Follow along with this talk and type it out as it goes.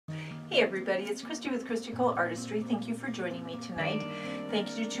Hey everybody, it's Christy with Christy Artistry. Thank you for joining me tonight.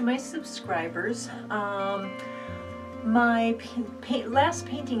 Thank you to my subscribers. My last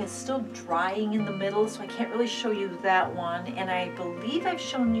painting is still drying in the middle, so I can't really show you that one, and I believe I've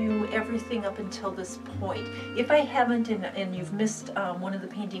shown you everything up until this point. If I haven't and you've missed one of the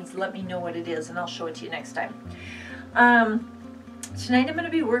paintings, let me know what it is and I'll show it to you next time. Tonight I'm going to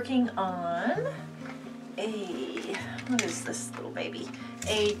be working on what is this little baby?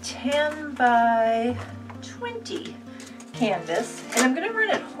 A 10 by 20 canvas, and I'm going to run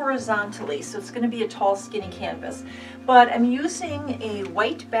it horizontally, so it's going to be a tall, skinny canvas. But I'm using a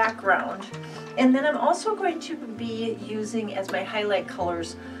white background, and then I'm also going to be using as my highlight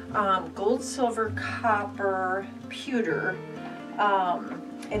colors gold, silver, copper, pewter,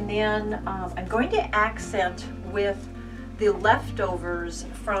 and then I'm going to accent with the leftovers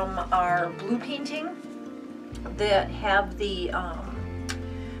from our blue painting that have the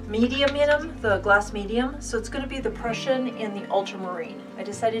medium in them, the gloss medium. So it's going to be the Prussian and the Ultramarine. I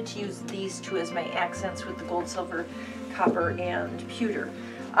decided to use these two as my accents with the gold, silver, copper, and pewter.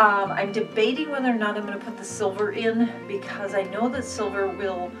 I'm debating whether or not I'm going to put the silver in, because I know that silver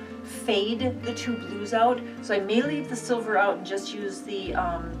will fade the two blues out. So I may leave the silver out and just use the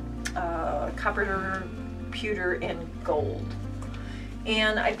copper, pewter, and gold.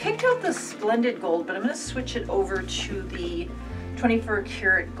 And I picked out the Splendid Gold, but I'm going to switch it over to the 24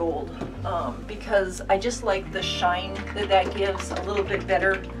 karat gold because I just like the shine that that gives a little bit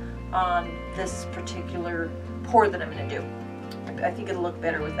better on this particular pour that I'm going to do. I think it'll look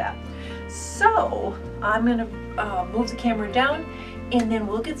better with that. So I'm going to move the camera down and then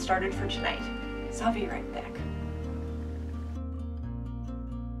we'll get started for tonight. So I'll be right back.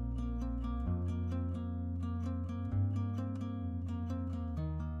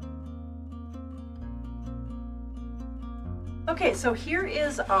 Okay, so here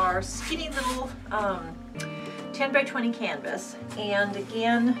is our skinny little 10 by 20 canvas, and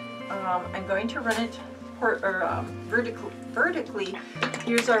again I'm going to run it vertically.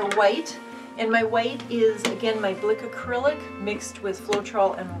 Here's our white, and my white is again my Metallic Acrylic mixed with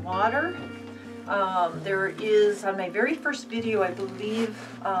Floetrol and water. There is, on my very first video, I believe,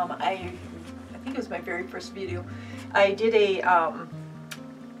 I think it was my very first video, I did a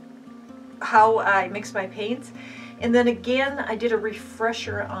how I mix my paints. And then again, I did a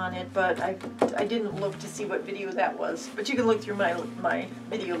refresher on it, but I didn't look to see what video that was. But you can look through my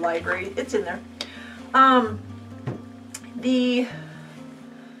video library. It's in there. The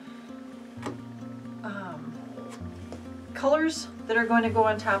colors that are going to go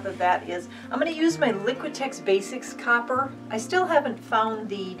on top of that is, I'm going to use my Liquitex Basics copper. I still haven't found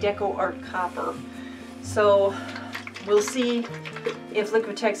the Deco Art copper. So we'll see if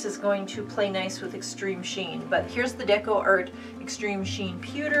Liquitex is going to play nice with Extreme Sheen. But here's the Deco Art Extreme Sheen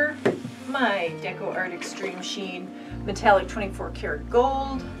Pewter, my Deco Art Extreme Sheen Metallic 24 karat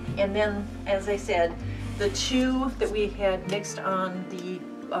Gold, and then, as I said, the two that we had mixed on the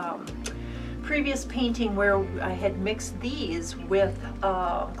previous painting where I had mixed these with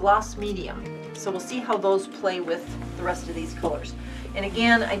gloss medium. So we'll see how those play with the rest of these colors. And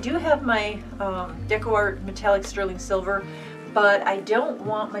again, I do have my Deco Art Metallic Sterling Silver, but I don't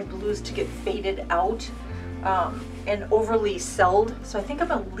want my blues to get faded out and overly celled. So I think I'm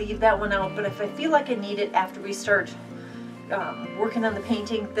going to leave that one out, but if I feel like I need it after we start working on the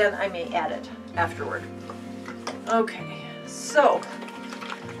painting, then I may add it afterward. Okay, so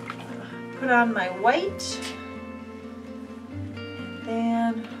put on my white, and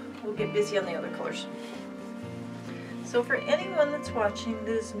then we'll get busy on the other colors. So for anyone that's watching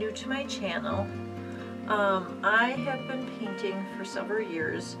that is new to my channel, I have been painting for several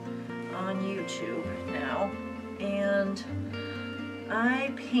years on YouTube now, and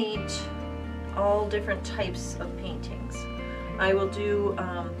I paint all different types of paintings. I will do,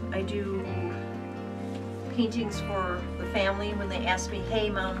 I do paintings for the family when they ask me, hey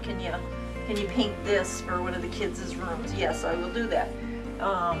Mom, can you paint this for one of the kids' rooms? Yes, I will do that.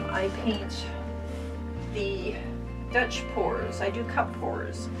 I paint the Dutch pours. I do cup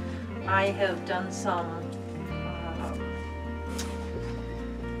pours. I have done some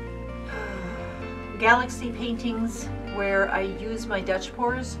galaxy paintings where I use my Dutch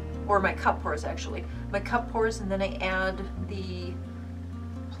pours, or my cup pours actually. My cup pours, and then I add the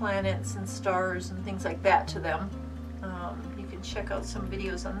planets and stars and things like that to them. You can check out some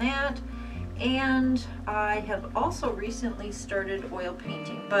videos on that. And I have also recently started oil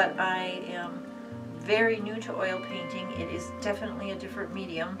painting, but I am very new to oil painting. It is definitely a different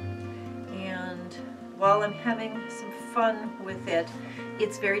medium, and while I'm having some fun with it,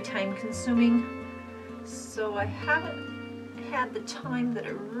 it's very time consuming, so I haven't had the time that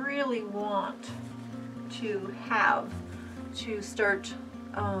I really want to have to start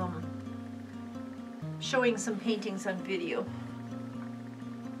showing some paintings on video.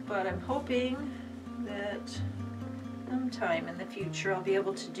 But I'm hoping that sometime in the future I'll be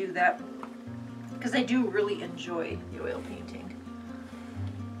able to do that, because I do really enjoy the oil painting.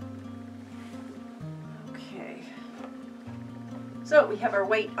 Okay, so we have our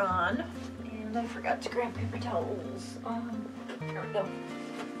white on, and I forgot to grab paper towels. There we go.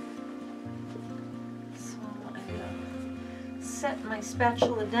 So I'm gonna set my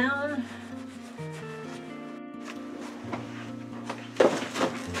spatula down.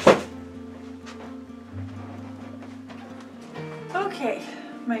 Okay,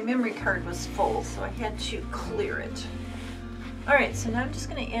 my memory card was full, so I had to clear it. Alright, so now I'm just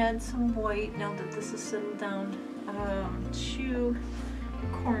going to add some white, now that this is settled down, to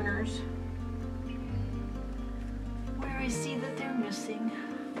corners where I see that they're missing.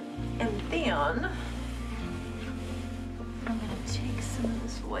 And then I'm going to take some of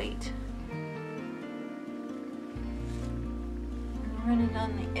this white and run it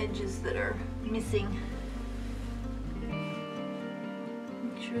on the edges that are missing.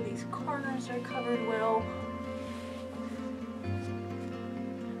 Sure these corners are covered well.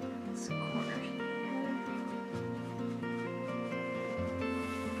 This corner here.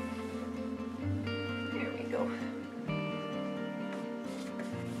 There we go.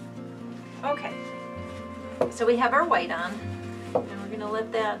 Okay, so we have our white on, and we're going to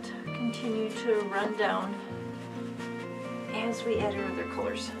let that continue to run down as we add our other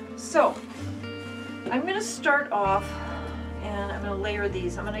colors. So I'm going to start off, and I'm going to layer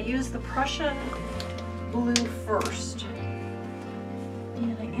these. I'm going to use the Prussian Blue first.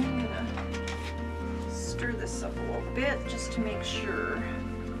 And I am going to stir this up a little bit just to make sure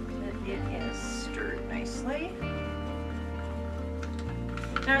that it is stirred nicely.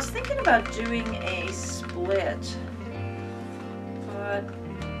 Now I was thinking about doing a split, but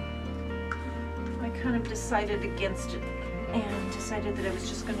I kind of decided against it and decided that I was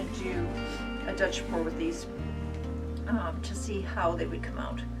just going to do a Dutch pour with these. To see how they would come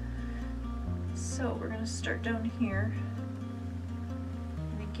out. So we're going to start down here,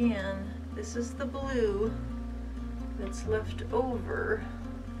 and again this is the blue that's left over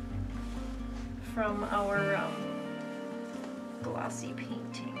from our glossy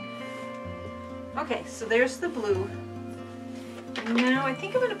painting. Okay, so there's the blue. Now I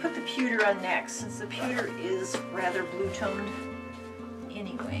think I'm going to put the pewter on next, since the pewter is rather blue toned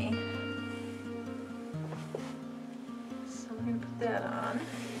anyway. That on.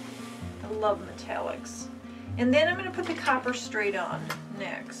 I love metallics. And then I'm going to put the copper straight on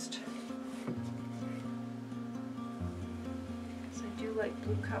next. Because I do like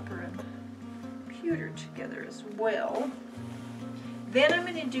blue, copper, and pewter together as well. Then I'm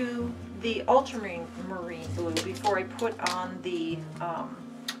going to do the Ultramarine Blue before I put on the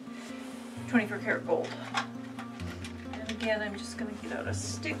 24 karat gold. And again, I'm just going to get out a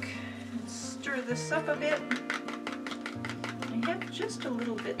stick and stir this up a bit. I have just a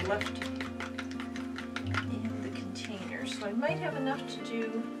little bit left in the container, so I might have enough to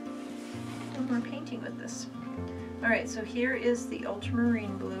do one more painting with this. Alright, so here is the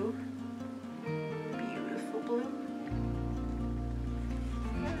Ultramarine Blue. Beautiful blue.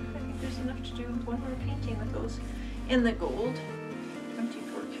 Yeah, I think there's enough to do one more painting with those. In the gold,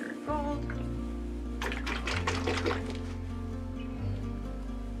 24 karat gold.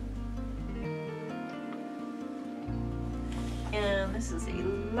 And this is a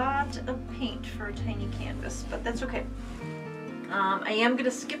lot of paint for a tiny canvas, but that's okay. I am going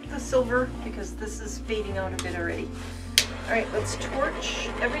to skip the silver because this is fading out a bit already. Alright, let's torch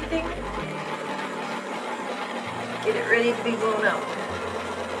everything. Get it ready to be blown out.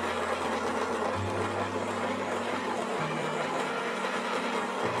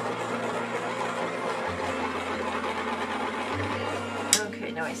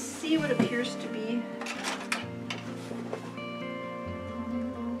 Okay, now I see what appears to be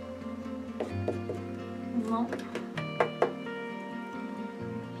lump here.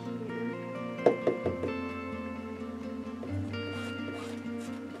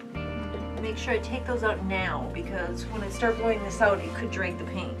 Make sure I take those out now, because when I start blowing this out, it could drag the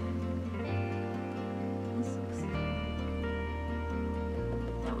paint.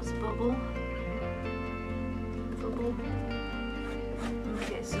 That was bubble. Bubble.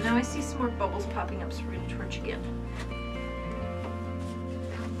 Okay, so now I see some more bubbles popping up, so we're going to torch again.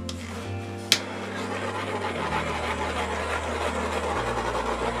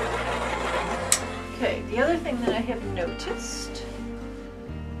 Okay, the other thing that I have noticed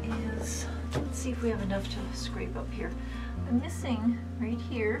is, let's see if we have enough to scrape up here. I'm missing right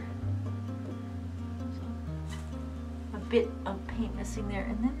here. A bit of paint missing there,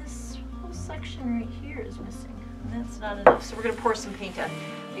 and then this whole section right here is missing, and that's not enough. So we're going to pour some paint on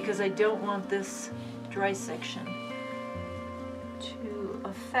because I don't want this dry section to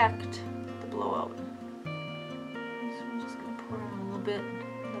affect the blowout. So I'm just going to pour on a little bit,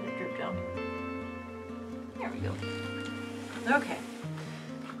 let it drip down. There we go. Okay,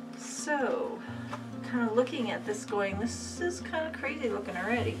 so kind of looking at this going, this is kind of crazy looking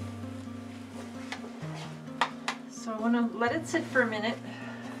already. So I want to let it sit for a minute,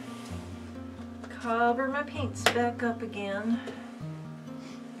 cover my paints back up again.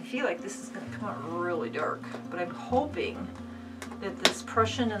 I feel like this is going to come out really dark, but I'm hoping that this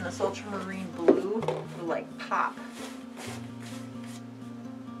Prussian and this Ultramarine Blue will like pop.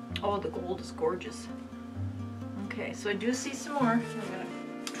 Oh, the gold is gorgeous. Okay, so I do see some more. I'm going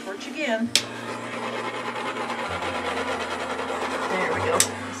to torch again. There we go.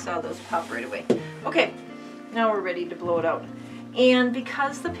 I saw those pop right away. Okay, now we're ready to blow it out. And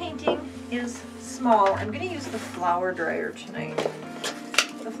because the painting is small, I'm going to use the flower dryer tonight.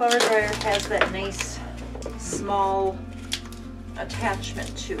 The flower dryer has that nice small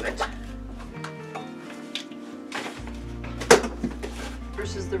attachment to it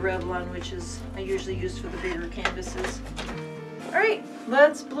versus the Revlon, which is I usually use for the bigger canvases. All right,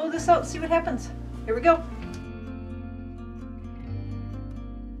 let's blow this out and see what happens. Here we go.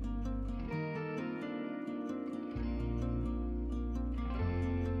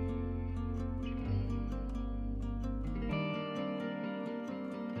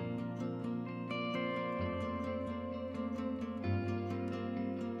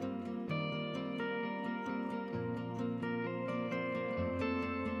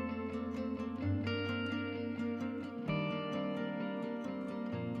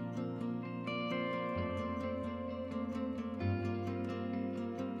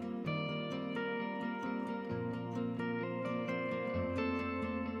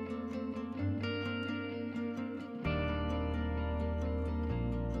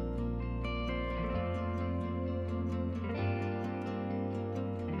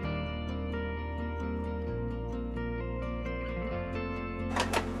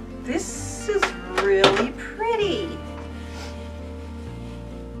 This is really pretty.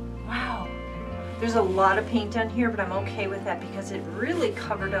 Wow. There's a lot of paint on here, but I'm okay with that because it really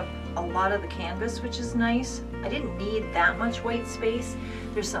covered up a lot of the canvas, which is nice. I didn't need that much white space.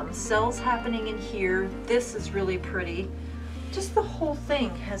 There's some cells happening in here. This is really pretty. Just the whole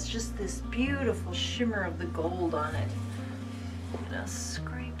thing has just this beautiful shimmer of the gold on it. I'm gonna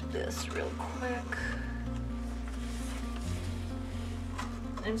scrape this real quick.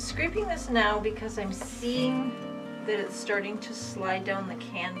 I'm scraping this now because I'm seeing that it's starting to slide down the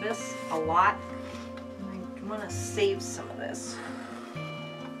canvas a lot. And I want to save some of this.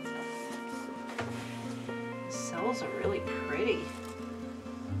 The cells are really pretty.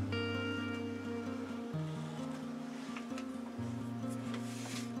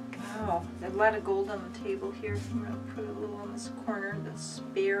 Wow, there's a lot of gold on the table here. I'm going to put a little on this corner, this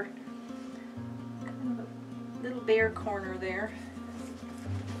bare, kind of a little bare corner there.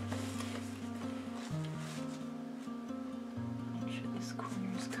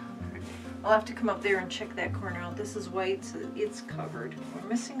 I'll have to come up there and check that corner out. This is white, so it's covered. We're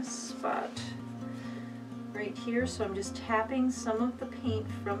missing a spot right here, so I'm just tapping some of the paint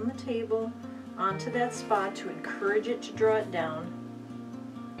from the table onto that spot to encourage it to draw it down.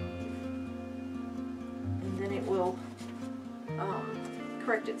 And then it will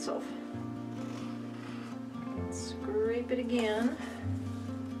correct itself. Scrape it again.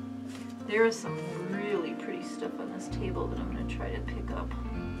 There is some really pretty stuff on this table that I'm going to try to pick up.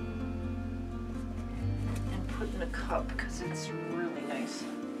 Put in a cup because it's really nice.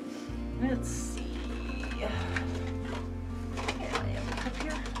 Let's see. Yeah, I have a cup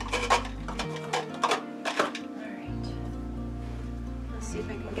here. Alright. Let's see if I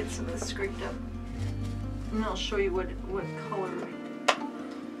can get some of this scraped up. And I'll show you what color,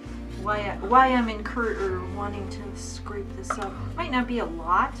 why I'm wanting to scrape this up. Might not be a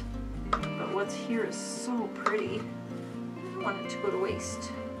lot, but what's here is so pretty. I don't want it to go to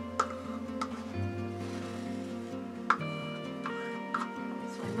waste.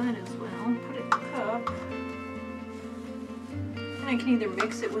 Might as well put it in a cup, and I can either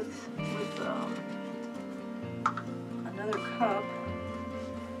mix it with another cup,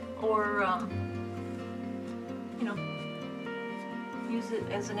 or you know, use it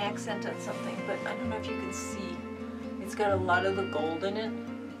as an accent on something. But I don't know if you can see, it's got a lot of the gold in it,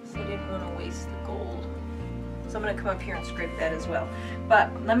 so I didn't want to waste the gold. So I'm going to come up here and scrape that as well. But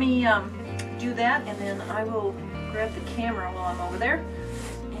let me do that, and then I will grab the camera while I'm over there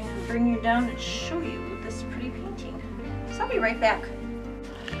and bring you down and show you this pretty painting. So I'll be right back.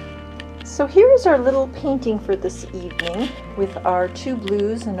 So here's our little painting for this evening with our 2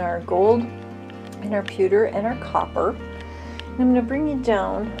 blues and our gold and our pewter and our copper. And I'm going to bring you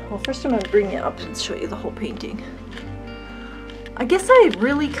down. Well, first I'm going to bring you up and show you the whole painting. I guess I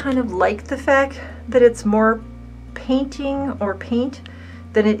really kind of like the fact that it's more painting or paint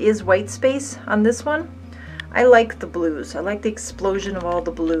than it is white space on this one. I like the blues. I like the explosion of all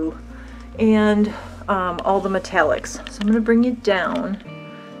the blue and all the metallics. So I'm going to bring you down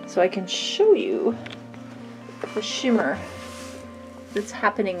so I can show you the shimmer that's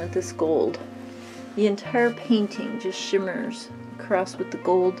happening with this gold. The entire painting just shimmers across with the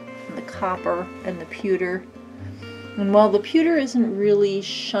gold and the copper and the pewter. And while the pewter isn't really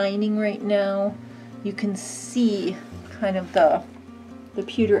shining right now, you can see kind of the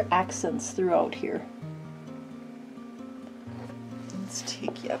pewter accents throughout here. Let's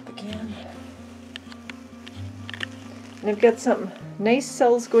take you up again. And I've got some nice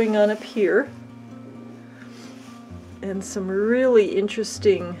cells going on up here and some really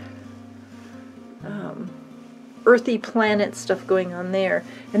interesting earthy planet stuff going on there.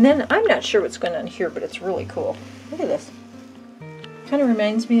 And then I'm not sure what's going on here, but it's really cool. Look at this. Kind of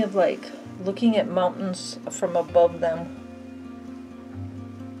reminds me of like looking at mountains from above them.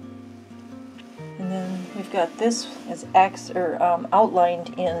 And then we've got this as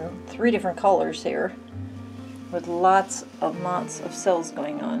outlined in 3 different colors here with lots of cells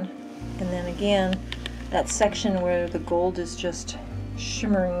going on. And then again, that section where the gold is just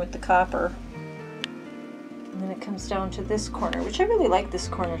shimmering with the copper. And then it comes down to this corner, which I really like this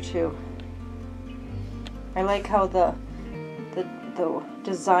corner too. I like how the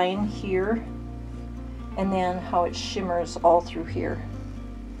design here and then how it shimmers all through here.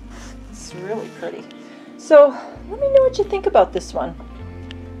 It's really pretty. So let me know what you think about this one.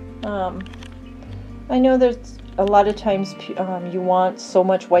 I know there's a lot of times you want so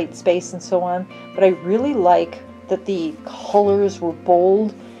much white space and so on, but I really like that the colors were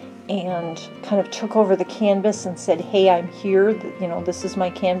bold and kind of took over the canvas and said, hey, I'm here, you know, this is my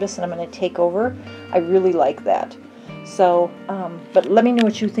canvas and I'm going to take over. I really like that. So, but let me know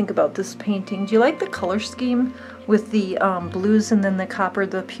what you think about this painting. Do you like the color scheme with the blues and then the copper,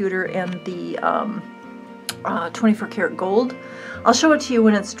 the pewter, and the 24 karat gold? I'll show it to you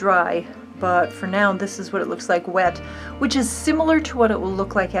when it's dry, but for now this is what it looks like wet, which is similar to what it will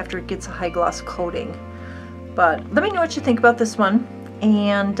look like after it gets a high gloss coating. But let me know what you think about this one.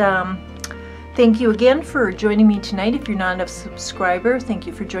 And thank you again for joining me tonight. If you're not a subscriber, thank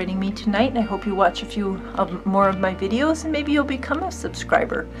you for joining me tonight, and I hope you watch a few more of my videos and maybe you'll become a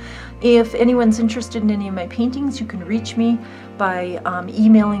subscriber. If anyone's interested in any of my paintings, you can reach me by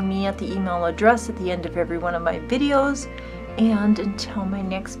emailing me at the email address at the end of every one of my videos. And until my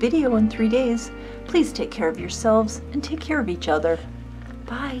next video in 3 days, please take care of yourselves and take care of each other.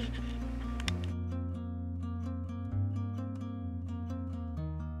 Bye.